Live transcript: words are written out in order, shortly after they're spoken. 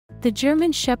The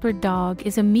German Shepherd dog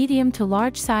is a medium to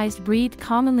large-sized breed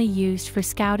commonly used for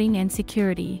scouting and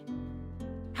security.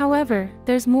 However,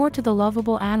 there's more to the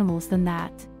lovable animals than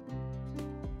that.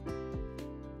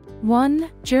 1.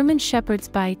 German Shepherd's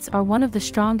bites are one of the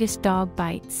strongest dog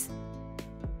bites.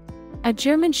 A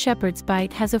German Shepherd's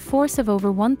bite has a force of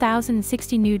over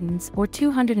 1,060 newtons or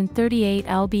 238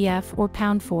 lb/f or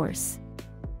pound force.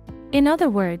 In other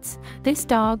words, this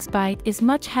dog's bite is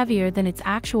much heavier than its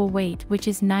actual weight, which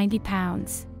is 90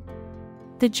 pounds.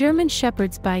 The German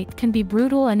Shepherd's bite can be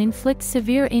brutal and inflict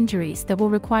severe injuries that will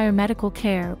require medical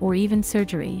care or even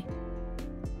surgery.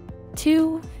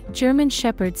 2. German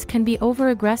Shepherds can be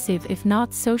over-aggressive if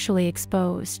not socially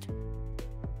exposed.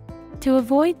 To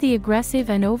avoid the aggressive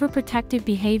and overprotective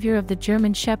behavior of the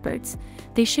German Shepherds,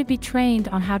 they should be trained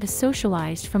on how to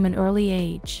socialize from an early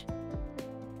age.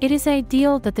 It is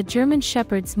ideal that the German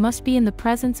Shepherds must be in the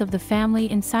presence of the family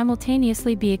and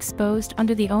simultaneously be exposed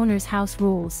under the owner's house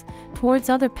rules, towards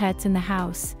other pets in the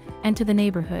house, and to the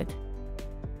neighborhood.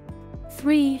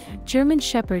 3. German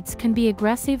Shepherds can be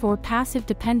aggressive or passive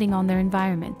depending on their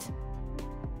environment.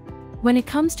 When it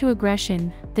comes to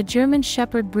aggression, the German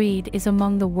Shepherd breed is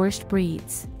among the worst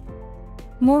breeds.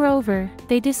 Moreover,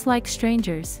 they dislike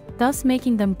strangers, thus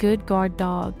making them good guard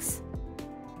dogs.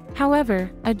 However,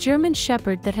 a German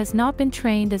Shepherd that has not been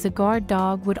trained as a guard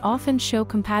dog would often show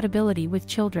compatibility with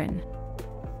children.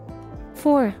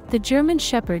 4. The German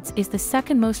Shepherds is the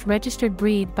second most registered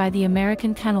breed by the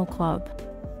American Kennel Club.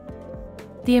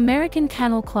 The American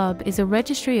Kennel Club is a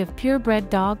registry of purebred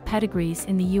dog pedigrees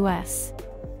in the U.S.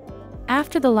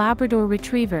 After the Labrador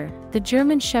Retriever, the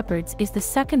German Shepherds is the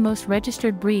second most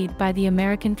registered breed by the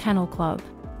American Kennel Club.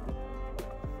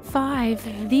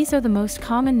 5. These are the most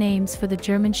common names for the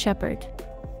German Shepherd.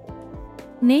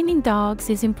 Naming dogs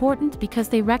is important because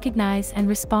they recognize and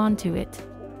respond to it.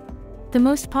 The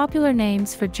most popular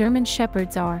names for German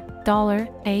Shepherds are Dollar,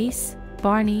 Ace,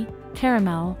 Barney,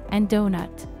 Caramel, and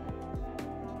Donut.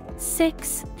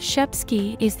 6.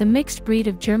 Shepsky is the mixed breed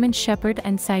of German Shepherd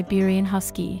and Siberian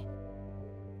Husky.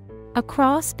 A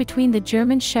cross between the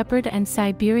German Shepherd and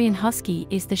Siberian Husky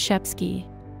is the Shepsky.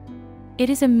 It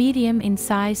is a medium in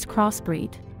sized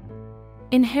crossbreed.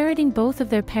 Inheriting both of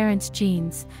their parents'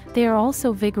 genes, they are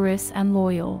also vigorous and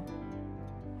loyal.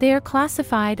 They are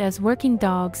classified as working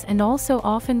dogs and also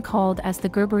often called as the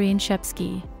Gerberian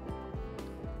Shepsky.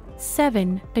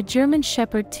 7. A German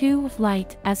Shepherd too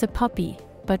light as a puppy,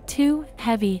 but too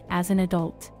heavy as an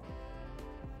adult.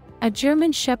 A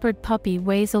German Shepherd puppy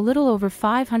weighs a little over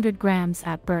 500 grams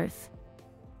at birth.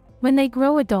 When they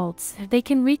grow adults, they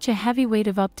can reach a heavy weight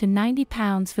of up to 90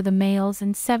 pounds for the males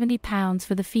and 70 pounds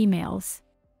for the females.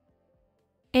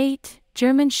 8.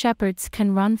 German Shepherds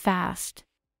can run fast.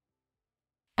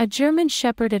 A German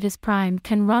Shepherd at his prime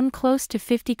can run close to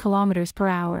 50 kilometers per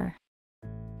hour.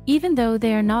 Even though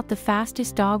they are not the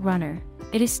fastest dog runner,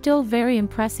 it is still very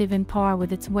impressive in par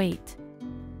with its weight.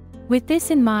 With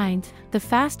this in mind, the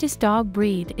fastest dog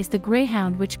breed is the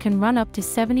Greyhound, which can run up to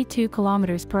 72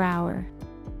 kilometers per hour.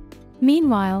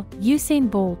 Meanwhile, Usain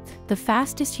Bolt, the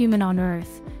fastest human on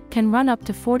Earth, can run up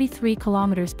to 43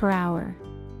 kilometers per hour.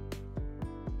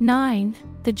 9.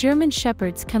 The German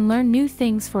Shepherds can learn new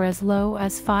things for as low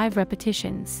as 5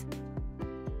 repetitions.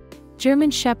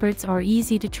 German Shepherds are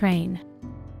easy to train.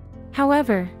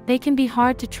 However, they can be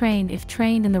hard to train if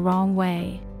trained in the wrong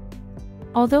way.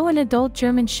 Although an adult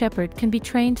German Shepherd can be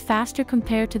trained faster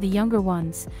compared to the younger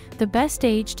ones, the best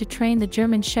age to train the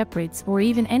German Shepherds or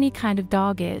even any kind of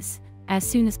dog is as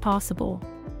soon as possible.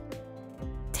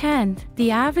 10.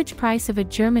 The average price of a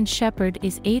German Shepherd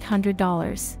is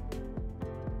 $800.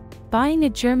 Buying a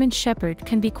German Shepherd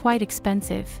can be quite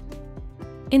expensive.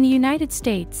 In the United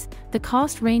States, the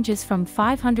cost ranges from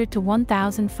 $500 to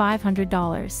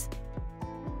 $1,500.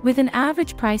 With an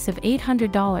average price of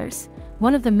 $800,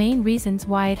 one of the main reasons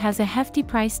why it has a hefty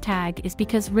price tag is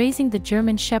because raising the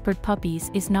German Shepherd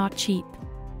puppies is not cheap.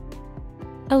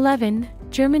 11.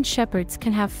 German Shepherds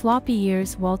can have floppy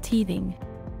ears while teething.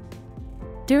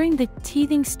 During the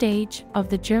teething stage of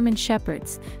the German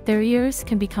Shepherds, their ears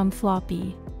can become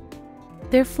floppy.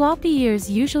 Their floppy ears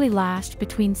usually last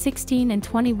between 16 and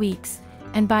 20 weeks,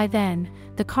 and by then,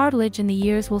 the cartilage in the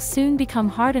ears will soon become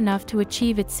hard enough to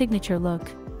achieve its signature look: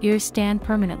 ears stand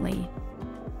permanently.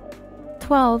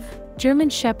 12. German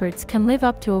Shepherds can live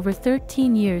up to over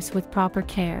 13 years with proper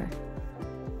care.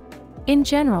 In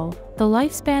general, the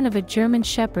lifespan of a German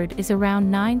Shepherd is around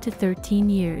 9 to 13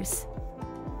 years.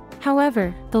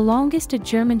 However, the longest a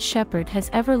German Shepherd has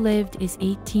ever lived is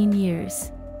 18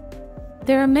 years.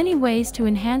 There are many ways to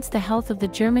enhance the health of the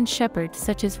German Shepherd,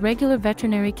 such as regular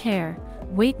veterinary care,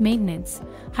 weight maintenance,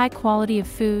 high quality of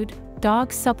food,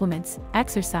 dog supplements,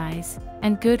 exercise,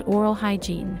 and good oral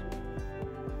hygiene.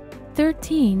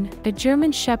 13. A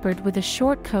German Shepherd with a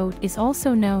short coat is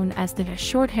also known as the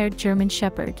short-haired German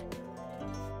Shepherd.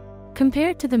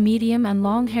 Compared to the medium and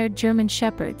long-haired German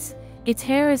Shepherds, its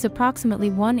hair is approximately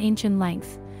 1 inch in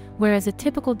length, whereas a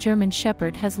typical German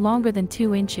Shepherd has longer than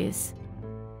 2 inches.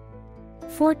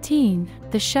 14.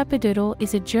 The Schäferdoodle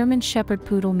is a German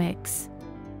Shepherd-Poodle mix.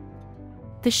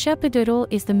 The Schäferdoodle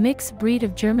is the mixed breed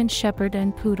of German Shepherd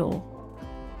and Poodle.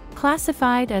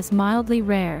 Classified as mildly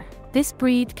rare, this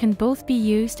breed can both be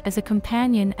used as a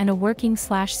companion and a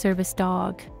working/service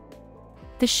dog.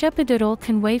 The Schäferdoodle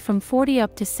can weigh from 40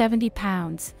 up to 70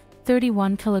 pounds,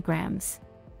 31 kilograms.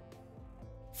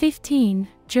 15.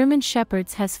 German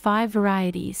Shepherds has 5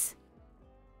 varieties.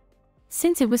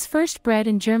 Since it was first bred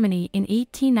in Germany in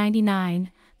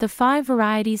 1899, the 5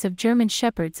 varieties of German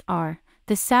Shepherds are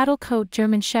the saddle-coat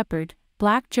German Shepherd,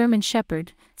 black German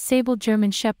Shepherd, sable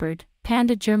German Shepherd,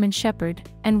 panda German Shepherd,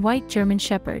 and white German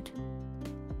Shepherd.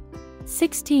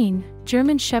 16.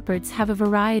 German Shepherds have a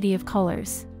variety of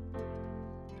colors.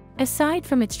 Aside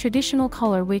from its traditional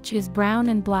color, which is brown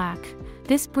and black,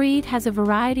 this breed has a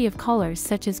variety of colors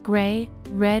such as gray,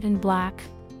 red and black,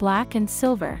 black and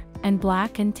silver, and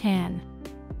black and tan.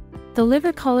 The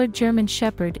liver-colored German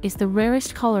Shepherd is the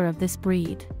rarest color of this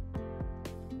breed.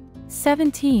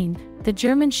 17. The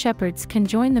German Shepherds can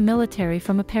join the military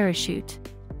from a parachute.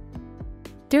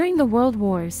 During the World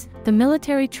Wars, the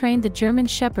military trained the German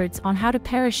Shepherds on how to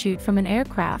parachute from an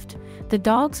aircraft. The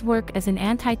dogs work as an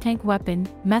anti-tank weapon,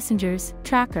 messengers,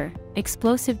 tracker,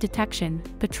 explosive detection,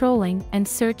 patrolling, and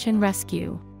search and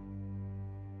rescue.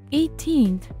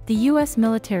 18. The U.S.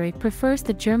 military prefers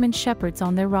the German Shepherds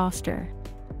on their roster.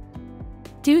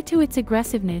 Due to its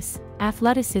aggressiveness,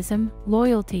 athleticism,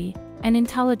 loyalty, and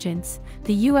intelligence,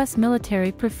 the U.S.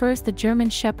 military prefers the German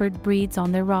Shepherd breeds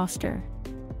on their roster.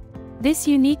 This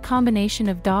unique combination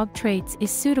of dog traits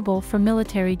is suitable for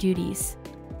military duties.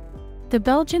 The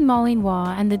Belgian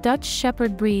Malinois and the Dutch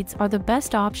Shepherd breeds are the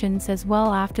best options as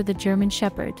well after the German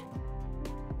Shepherd.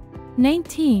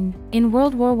 19. In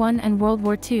World War I and World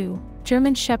War II,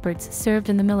 German Shepherds served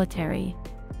in the military.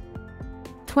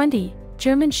 20.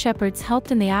 German Shepherds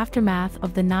helped in the aftermath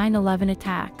of the 9/11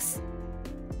 attacks.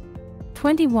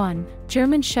 21.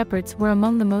 German Shepherds were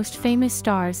among the most famous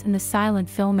stars in the silent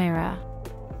film era.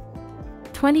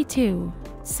 22.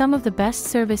 Some of the best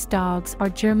service dogs are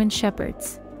German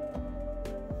Shepherds.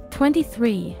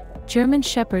 23. German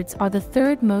Shepherds are the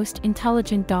third most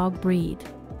intelligent dog breed.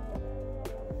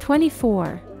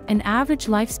 24. An average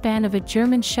lifespan of a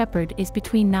German Shepherd is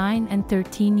between 9 and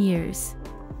 13 years.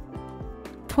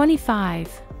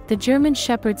 25. The German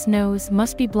Shepherd's nose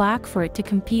must be black for it to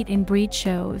compete in breed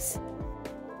shows.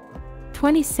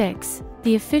 26.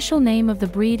 The official name of the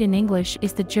breed in English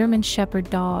is the German Shepherd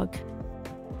dog.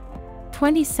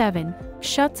 27.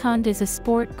 Schutzhund is a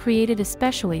sport created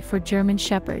especially for German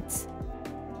Shepherds.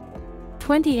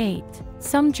 28.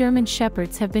 Some German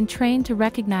Shepherds have been trained to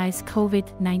recognize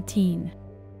COVID-19.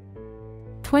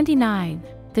 29.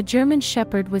 The German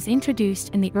Shepherd was introduced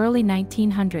in the early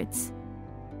 1900s.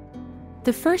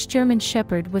 The first German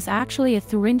Shepherd was actually a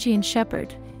Thuringian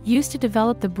Shepherd, used to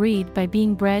develop the breed by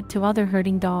being bred to other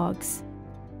herding dogs.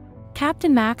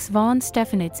 Captain Max von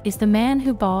Stephanitz is the man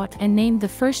who bought and named the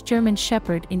first German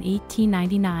Shepherd in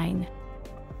 1899.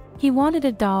 He wanted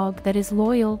a dog that is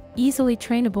loyal, easily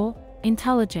trainable,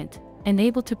 intelligent, and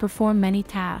able to perform many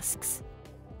tasks.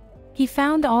 He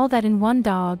found all that in one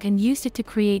dog and used it to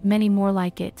create many more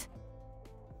like it.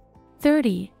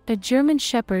 30. A German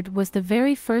Shepherd was the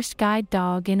very first guide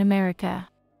dog in America.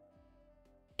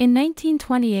 In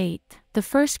 1928, the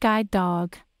first guide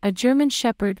dog, a German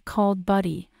Shepherd called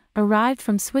Buddy, arrived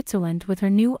from Switzerland with her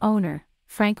new owner,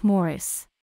 Frank Morris.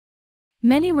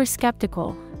 Many were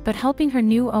skeptical, but helping her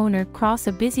new owner cross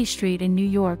a busy street in New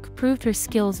York proved her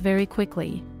skills very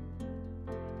quickly.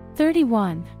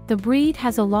 31. The breed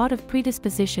has a lot of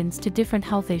predispositions to different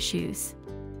health issues.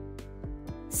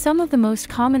 Some of the most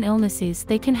common illnesses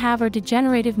they can have are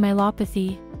degenerative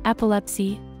myelopathy,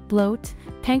 epilepsy, bloat,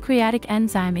 pancreatic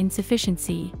enzyme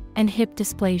insufficiency, and hip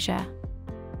dysplasia.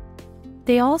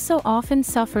 They also often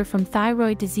suffer from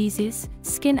thyroid diseases,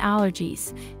 skin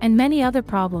allergies, and many other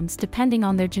problems depending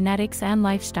on their genetics and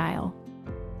lifestyle.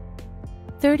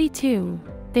 32.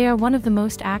 They are one of the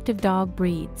most active dog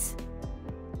breeds.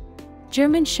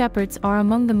 German Shepherds are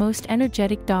among the most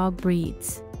energetic dog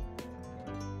breeds.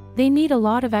 They need a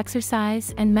lot of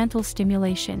exercise and mental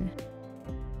stimulation.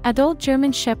 Adult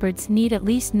German Shepherds need at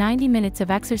least 90 minutes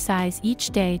of exercise each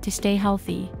day to stay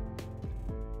healthy.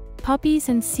 Puppies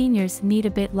and seniors need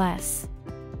a bit less.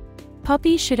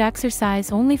 Puppies should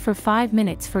exercise only for 5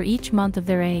 minutes for each month of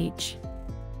their age.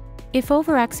 If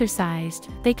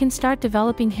overexercised, they can start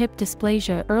developing hip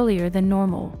dysplasia earlier than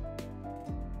normal.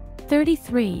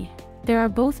 33. There are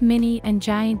both mini and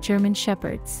giant German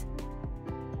Shepherds.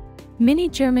 Mini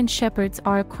German Shepherds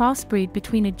are a crossbreed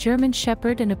between a German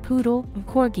Shepherd and a Poodle,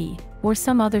 Corgi, or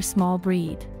some other small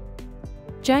breed.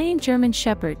 Giant German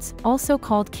Shepherds, also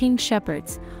called King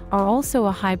Shepherds, are also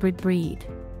a hybrid breed.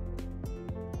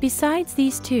 Besides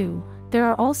these two, there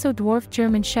are also dwarf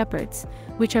German Shepherds,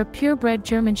 which are purebred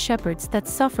German Shepherds that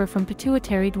suffer from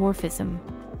pituitary dwarfism.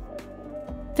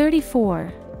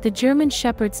 34. The German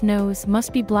Shepherd's nose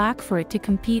must be black for it to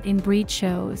compete in breed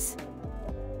shows.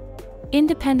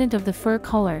 Independent of the fur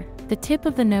color, the tip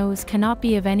of the nose cannot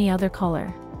be of any other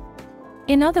color.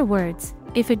 In other words,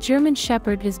 if a German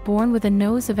Shepherd is born with a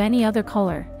nose of any other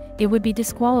color, it would be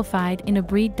disqualified in a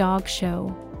breed dog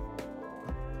show.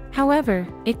 However,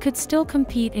 it could still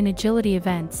compete in agility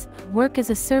events, work as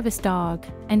a service dog,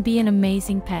 and be an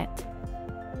amazing pet.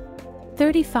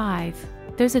 35.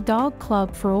 There's a dog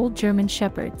club for old German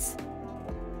Shepherds.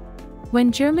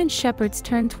 When German Shepherds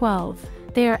turn 12,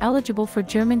 they are eligible for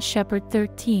German Shepherd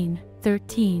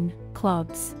 13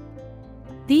 clubs.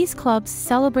 These clubs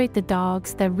celebrate the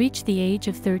dogs that reach the age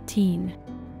of 13.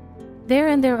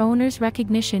 Their owner's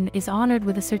recognition is honored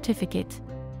with a certificate.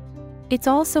 It's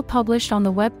also published on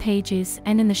the web pages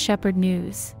and in the Shepherd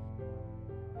News.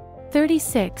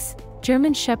 36.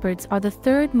 German Shepherds are the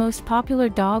third most popular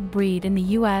dog breed in the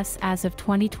US as of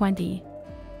 2020.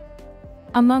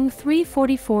 Among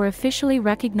 344 officially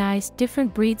recognized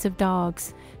different breeds of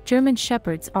dogs, German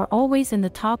Shepherds are always in the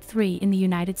top 3 in the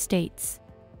United States.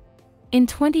 In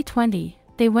 2020,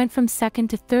 they went from second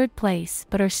to third place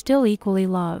but are still equally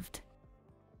loved.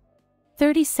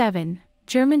 37.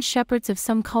 German Shepherds of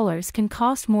some colors can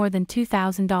cost more than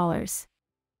 $2,000.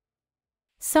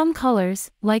 Some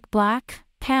colors, like black,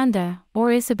 panda,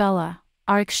 or Isabella,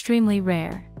 are extremely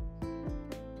rare.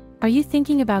 Are you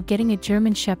thinking about getting a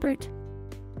German Shepherd?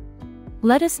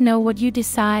 Let us know what you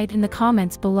decide in the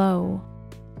comments below.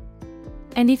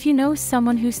 And if you know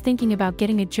someone who's thinking about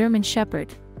getting a German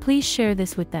Shepherd, please share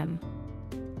this with them.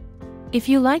 If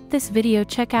you liked this video,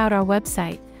 check out our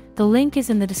website, the link is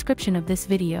in the description of this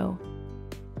video.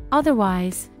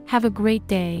 Otherwise, have a great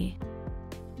day.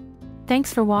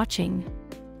 Thanks for watching.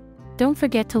 Don't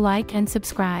forget to like and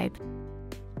subscribe.